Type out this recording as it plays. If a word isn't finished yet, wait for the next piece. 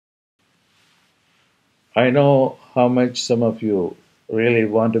I know how much some of you really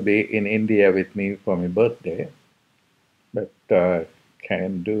want to be in India with me for my birthday, but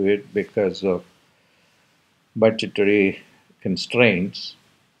can't do it because of budgetary constraints.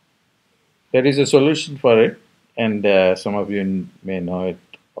 There is a solution for it, and some of you may know it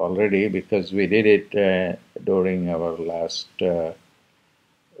already because we did it during our last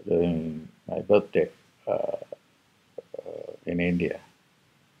during my birthday uh, in India.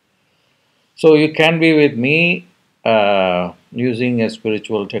 So you can be with me using a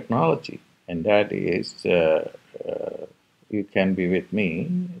spiritual technology, and that is you can be with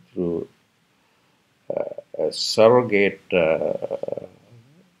me through a surrogate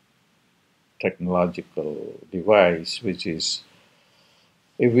technological device, which is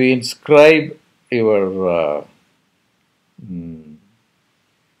if we inscribe your mm,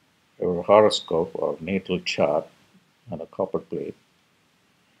 your horoscope or natal chart on a copper plate,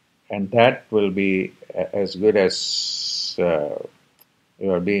 and that will be as good as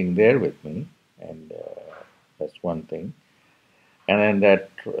you are being there with me, and that's one thing. And then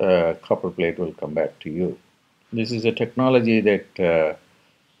that copper plate will come back to you. This is a technology that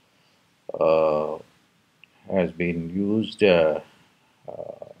uh, has been used in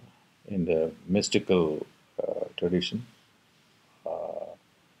the mystical tradition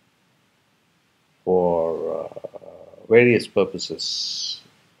for various purposes.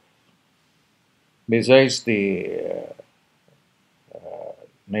 Besides the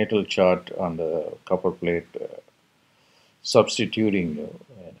natal chart on the copper plate substituting you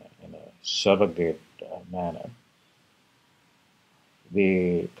in a surrogate manner,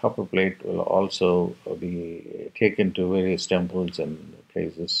 the copper plate will also be taken to various temples and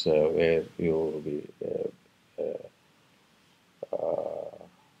places where you will be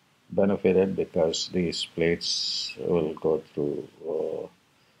benefited because these plates will go through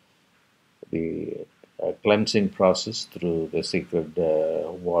the cleansing process through the sacred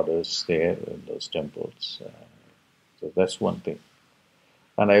waters there in those temples. So that's one thing.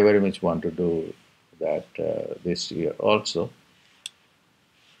 And I very much want to do that this year also.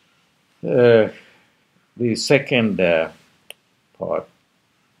 Uh, the second part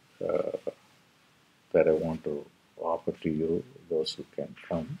that I want to offer to you, those who can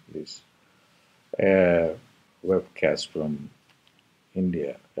come, is a webcast from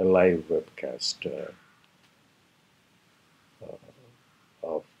India, a live webcast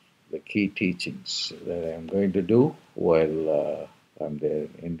of the key teachings that I'm going to do while I'm there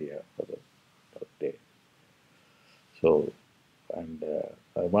in India for the day. So, and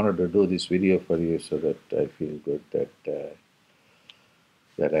I wanted to do this video for you so that I feel good that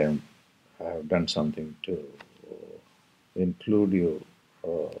that I have done something to include you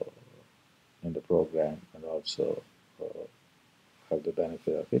in the program and also uh, have the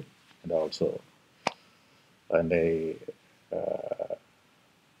benefit of it, and also, and I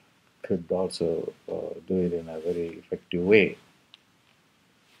could also do it in a very effective way.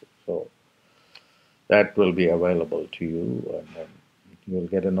 So that will be available to you, and then you'll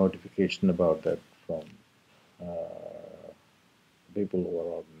get a notification about that from people who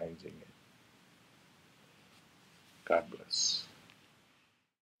are organizing it. God bless.